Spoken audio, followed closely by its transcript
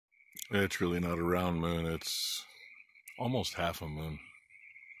It's really not a round moon, it's almost half a moon.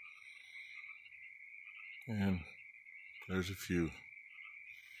 And there's a few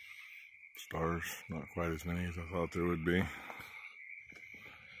stars, not quite as many as I thought there would be.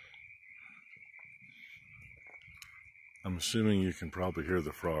 I'm assuming you can probably hear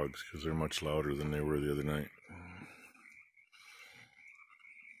the frogs because they're much louder than they were the other night.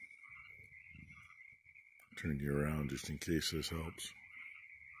 Turn you around just in case this helps.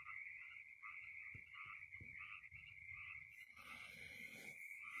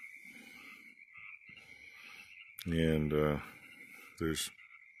 And there's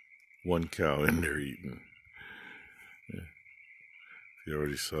one cow in there eating. Yeah. If you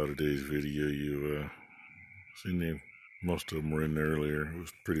already saw today's video, you seen most of them were in there earlier. It was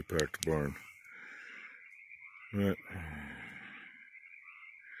a pretty packed barn. But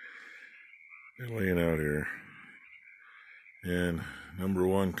they're laying out here. And number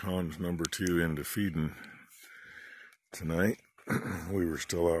one cons number two into feeding tonight. We were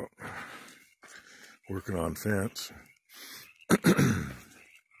still out working on fence.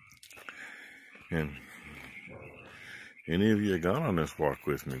 And any of you got on this walk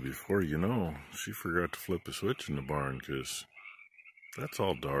with me before, you know, she forgot to flip a switch in the barn because that's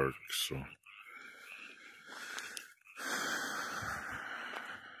all dark, so.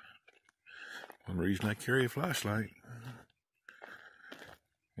 One reason I carry a flashlight.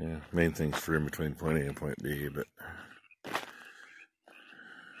 Yeah, main thing's for in between point A and point B, but.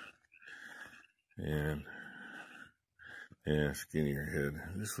 And yeah, skinnier head.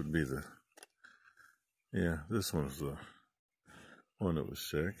 This would be the, yeah, this one's the one that was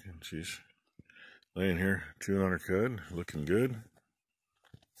sick, and she's laying here chewing on her cud, looking good.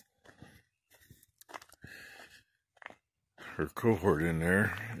 Her cohort in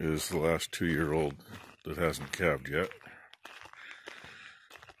there is the last 2-year-old that hasn't calved yet.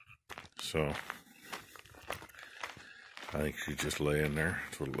 So I think she's just laying there.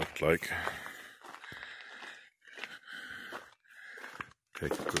 That's what it looked like.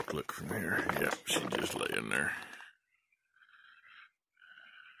 Take a quick look from here. Yep, she's just laying there.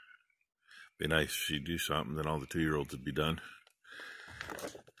 Be nice if she'd do something, then all the 2-year-olds would be done.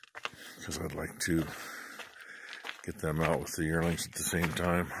 Because I'd like to get them out with the yearlings at the same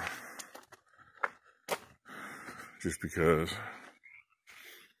time. Just because.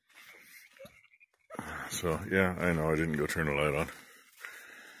 So, yeah, I know I didn't go turn the light on.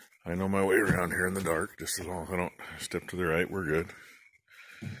 I know my way around here in the dark, just as long as I don't step to the right, we're good.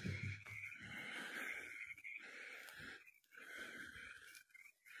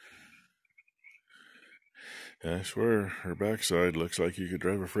 Yeah, I swear, her backside looks like you could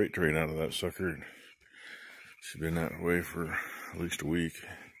drive a freight train out of that sucker. She's been that way for at least a week.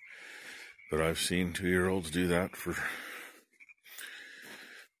 But I've seen 2-year-olds do that for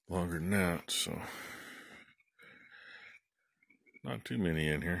longer than that, so. Not too many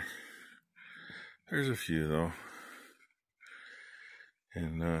in here. There's a few, though.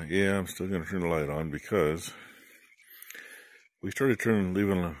 And, yeah, I'm still going to turn the light on because we started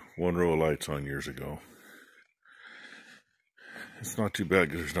leaving one row of lights on years ago. It's not too bad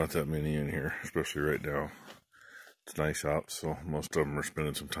because there's not that many in here, especially right now. It's nice out, so most of them are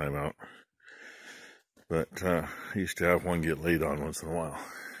spending some time out. But I used to have one get laid on once in a while.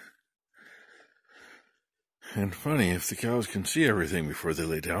 And funny, if the cows can see everything before they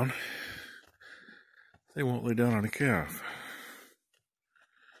lay down, they won't lay down on a calf.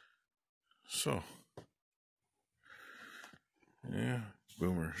 So, yeah,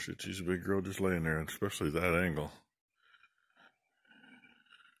 Boomer, shit, she's a big girl just laying there, especially that angle.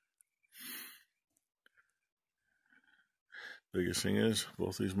 Biggest thing is,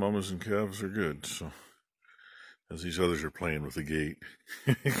 both these mamas and calves are good, so. As these others are playing with the gate,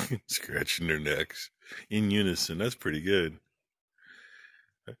 scratching their necks in unison. That's pretty good.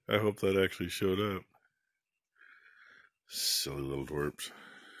 I hope that actually showed up. Silly little twerps.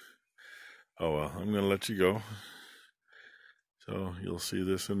 Oh well, I'm going to let you go. So you'll see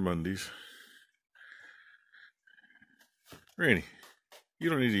this on Mondays. Granny, you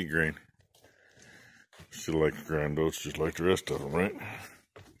don't need to eat grain. Still like ground oats just like the rest of them, right?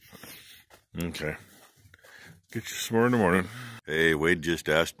 Okay. Get you some more in the morning. Hey, Wade just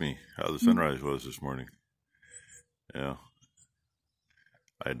asked me how the sunrise was this morning. Yeah.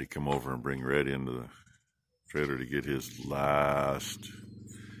 I had to come over and bring Red into the trailer to get his last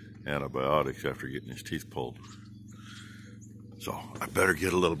antibiotics after getting his teeth pulled. So I better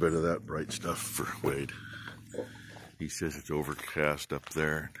get a little bit of that bright stuff for Wade. He says it's overcast up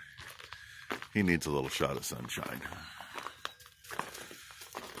there. He needs a little shot of sunshine.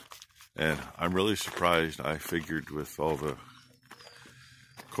 And I'm really surprised. I figured with all the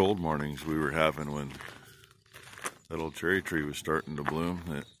cold mornings we were having when that old cherry tree was starting to bloom,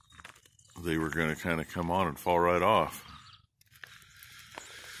 that they were going to kind of come on and fall right off.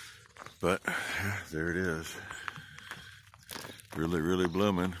 But there it is. Really, really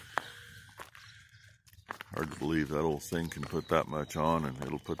blooming. Hard to believe that old thing can put that much on, and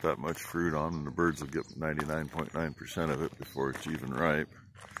it'll put that much fruit on, and the birds will get 99.9% of it before it's even ripe.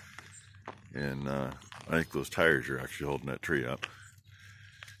 And I think those tires are actually holding that tree up.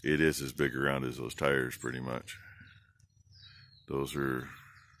 It is as big around as those tires, pretty much. Those are,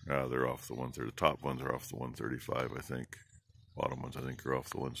 they're off the 130. The top ones are off the 135, I think. Bottom ones, I think, are off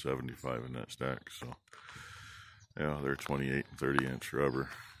the 175 in that stack. So, yeah, they're 28 and 30-inch rubber.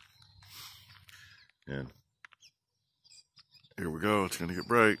 And here we go. It's going to get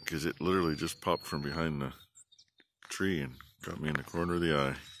bright because it literally just popped from behind the tree and got me in the corner of the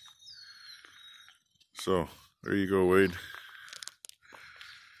eye. So, there you go, Wade.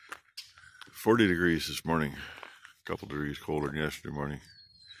 40 degrees this morning. A couple degrees colder than yesterday morning.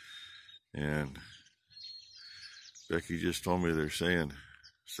 And Becky just told me they're saying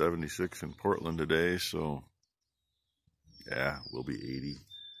 76 in Portland today, so yeah, we'll be 80,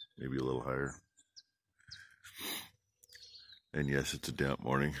 maybe a little higher. And yes, it's a damp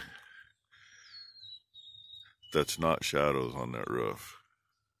morning. That's not shadows on that roof.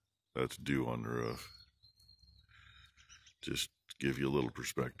 That's dew on the roof. Just to give you a little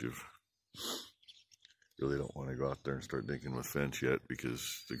perspective. Really don't want to go out there and start digging with fence yet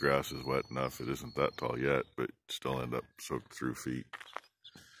because the grass is wet enough. It isn't that tall yet, but still end up soaked through feet.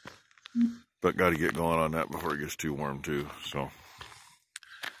 But got to get going on that before it gets too warm too. So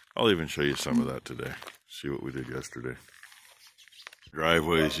I'll even show you some of that today. See what we did yesterday.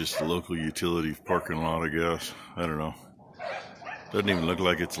 Driveway is just a local utility parking lot, I guess. I don't know. Doesn't even look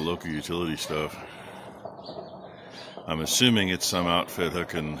like it's a local utility stuff. I'm assuming it's some outfit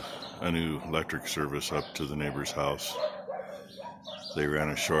hooking a new electric service up to the neighbor's house. They ran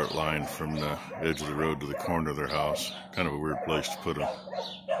a short line from the edge of the road to the corner of their house. Kind of a weird place to put a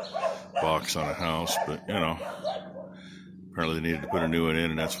box on a house, but you know, apparently they needed to put a new one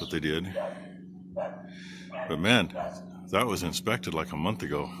in, and that's what they did. But man, that was inspected like a month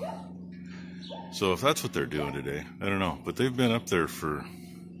ago. So if that's what they're doing today, I don't know. But they've been up there for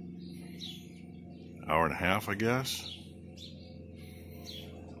an hour and a half, I guess.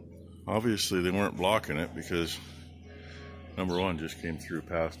 Obviously, they weren't blocking it because number one just came through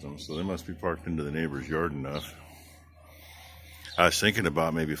past them, so they must be parked into the neighbor's yard enough. I was thinking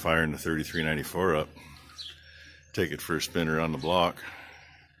about maybe firing the 3394 up, take it for a spin around the block,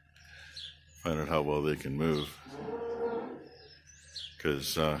 find out how well they can move.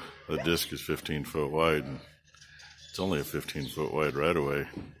 Because the disc is 15 foot wide, and it's only a 15 foot wide right away.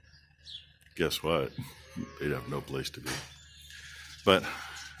 Guess what? They'd have no place to be. But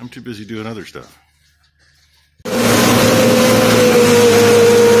I'm too busy doing other stuff.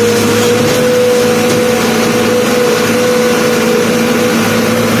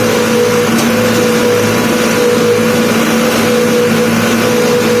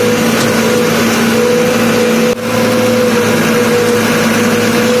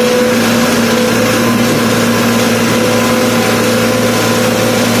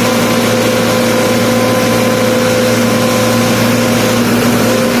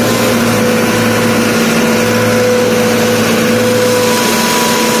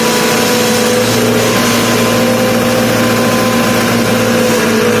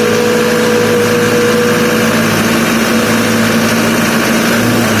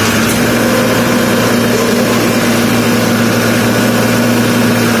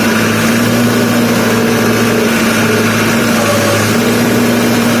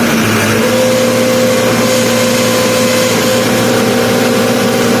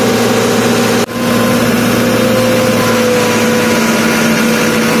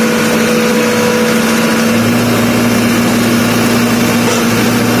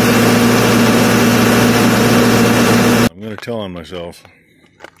 Telling myself.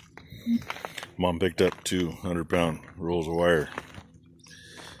 Mom picked up 200-pound rolls of wire.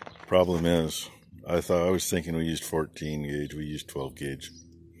 Problem is, I was thinking we used 14 gauge, we used 12 gauge.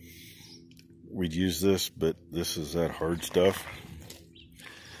 We'd use this, but this is that hard stuff.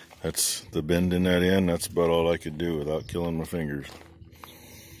 That's the bend in that end. That's about all I could do without killing my fingers.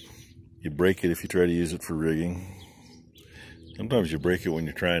 You break it if you try to use it for rigging. Sometimes you break it when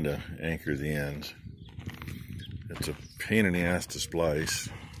you're trying to anchor the ends. It's a pain in the ass to splice.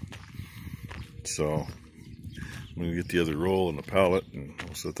 So I'm going to get the other roll and the pallet, and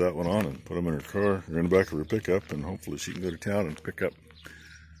we'll set that one on and put them in her car or in the back of her pickup, and hopefully she can go to town and pick up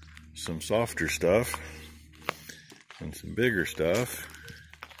some softer stuff and some bigger stuff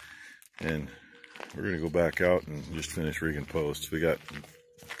And we're gonna go back out and just finish rigging posts. We got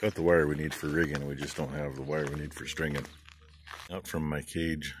the wire we need for rigging. We just don't have the wire we need for stringing. Out from my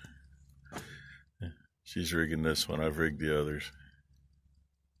cage. She's rigging this one. I've rigged the others.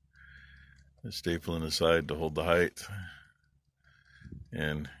 Stapling the side to hold the height.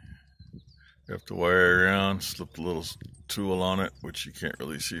 And wrap the wire around, slip a little tool on it, which you can't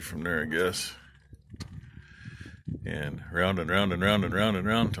really see from there, I guess. And round and round and round and round and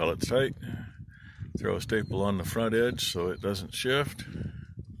round until it's tight. Throw a staple on the front edge so it doesn't shift.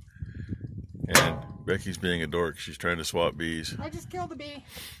 And Becky's being a dork. She's trying to swap bees. I just killed a bee.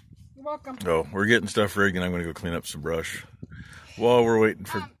 You're welcome. Oh, we're getting stuff rigged, and I'm going to go clean up some brush while we're waiting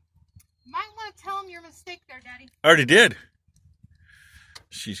for... Might want to tell him your mistake there, Daddy. I already did.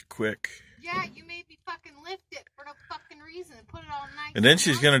 She's quick. Yeah, you made me fucking lift it for no fucking reason and put it all nice. And then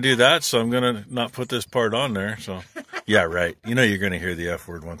she's going to do that, so I'm going to not put this part on there. So, yeah, right. You know you're going to hear the F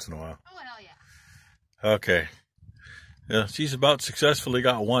word once in a while. Oh, hell yeah. Okay. Yeah, she's about successfully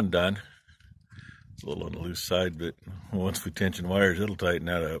got one done. It's a little on the loose side, but once we tension wires, it'll tighten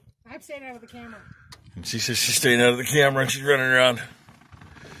that up. I'm staying out of the camera. And she says she's staying out of the camera and she's running around.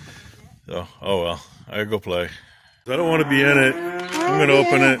 So, oh well, I gotta go play. I don't want to be in it. I'm gonna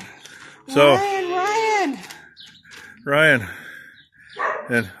open it. So, Ryan,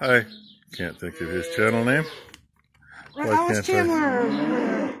 and I can't think of his channel name. Alice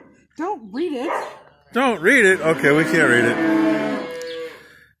Chandler. Don't read it. Don't read it. Okay, we can't read it.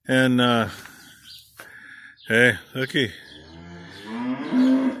 And hey, looky,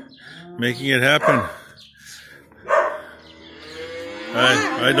 making it happen.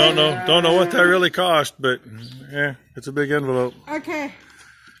 I don't know what that really cost, but yeah, it's a big envelope. Okay.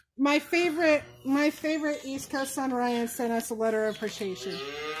 My favorite East Coast son, Ryan, sent us a letter of appreciation.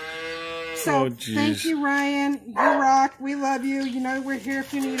 So thank you, Ryan. You rock. We love you. You know we're here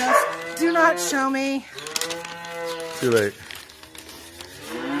if you need us. Do not show me. Too late.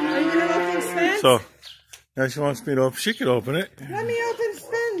 Are you gonna open Spins? So now she wants me to open. She could open it. Let me open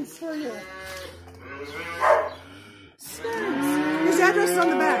Spins for you. Spins. His address is on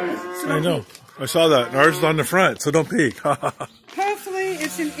the back. So I know. Peek. I saw that. Ours is on the front, so don't peek. Hopefully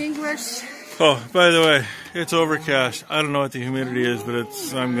it's in English. Oh, by the way, it's overcast. I don't know what the humidity is, but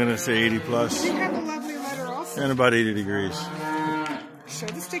it's, I'm going to say 80 plus. You have a lovely letter also. And about 80 degrees. Show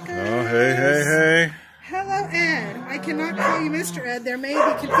the stickers. Oh, hey, hey, hey. Hello, Ed. I cannot call you Mr. Ed. There may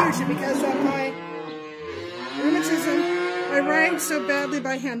be confusion because of my rheumatism. I write so badly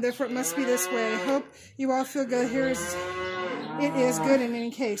by hand, therefore it must be this way. Hope you all feel good. It is good in any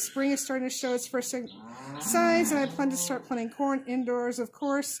case. Spring is starting to show its first signs, and I plan to start planting corn indoors, of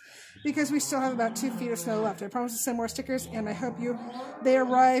course, because we still have about 2 feet of snow left. I promise to send more stickers, and I hope they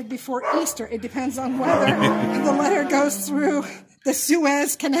arrive before Easter. It depends on whether the letter goes through the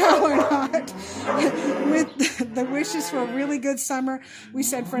Suez Canal or not. With the wishes for a really good summer, we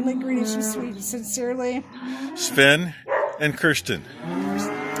send friendly greetings from Sweden. Sincerely, Sven and Kirsten.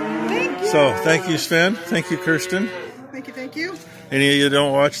 Thank you. So, thank you, Sven. Thank you, Kirsten. Thank you, thank you. Any of you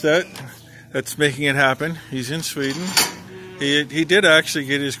don't watch that? That's making it happen. He's in Sweden. He did actually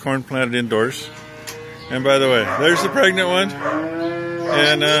get his corn planted indoors. And by the way, there's the pregnant one.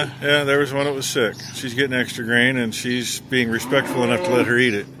 And yeah, there was one that was sick. She's getting extra grain, and she's being respectful enough to let her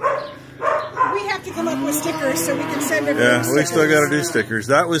eat it. We have to come up with stickers so we can send everyone Yeah, we still got to do stickers.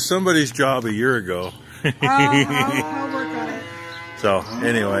 That was somebody's job a year ago. I'll work on it. So,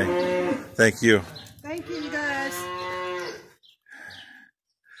 anyway, thank you. Thank you, you guys.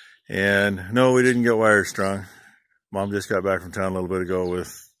 And no, we didn't get wire strung. Mom just got back from town a little bit ago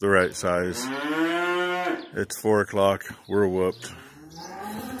with the right size. It's 4 o'clock. We're whooped.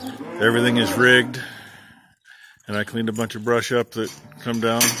 Everything is rigged. And I cleaned a bunch of brush up that come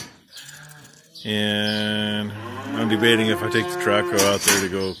down. And I'm debating if I take the Traco out there to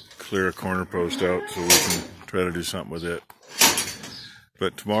go clear a corner post out so we can try to do something with it.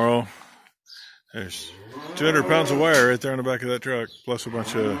 But tomorrow, there's 200 pounds of wire right there on the back of that truck, plus a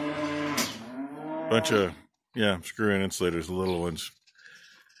bunch of screw-in insulators, the little ones.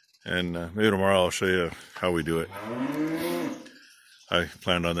 And maybe tomorrow I'll show you how we do it. I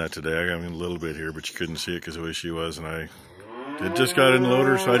planned on that today. I got in a little bit here, but you couldn't see it because of the way she was, and it just got in the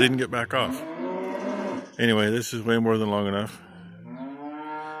loader, so I didn't get back off. Anyway, this is way more than long enough.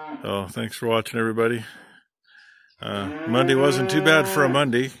 So thanks for watching, everybody. Monday wasn't too bad for a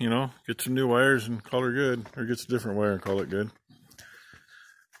Monday, you know. Get some new wires and call her good, or get a different wire and call it good.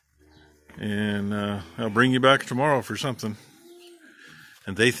 And I'll bring you back tomorrow for something.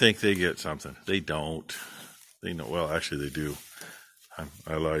 And they think they get something. They don't. They know. Well, actually, they do.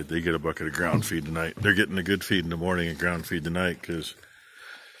 I lied. They get a bucket of ground feed tonight. They're getting a good feed in the morning and ground feed tonight because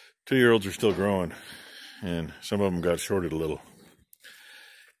 2-year-olds are still growing, and some of them got shorted a little.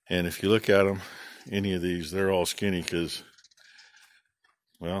 And if you look at them, any of these, they're all skinny because,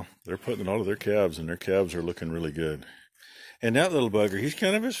 well, they're putting a lot of their calves, and their calves are looking really good. And that little bugger, he's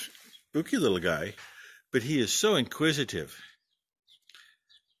kind of a spooky little guy, but he is so inquisitive.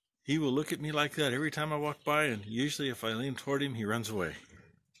 He will look at me like that every time I walk by, and usually if I lean toward him, he runs away.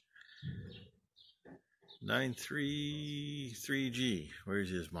 933G.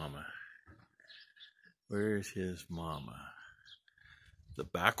 Where's his mama? Where's his mama? The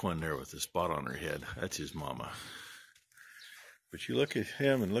back one there with the spot on her head. That's his mama. But you look at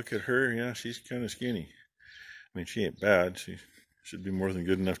him and look at her, yeah, she's kind of skinny. I mean, she ain't bad. She should be more than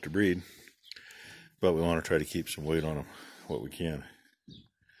good enough to breed. But we want to try to keep some weight on them, what we can.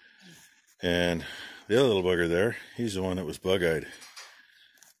 And the other little bugger there, he's the one that was bug-eyed.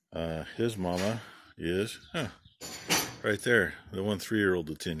 His mama is, right there, the 1 3-year-old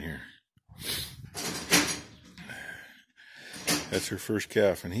that's in here. That's her first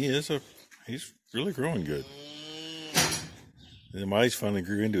calf, and he's really growing good. The eyes finally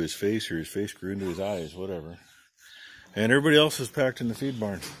grew into his face, or his face grew into his eyes, whatever. And everybody else is packed in the feed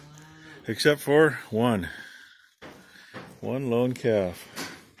barn, except for one lone calf.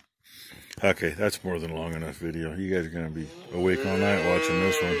 Okay, that's more than long enough video. You guys are going to be awake all night watching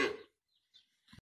this one.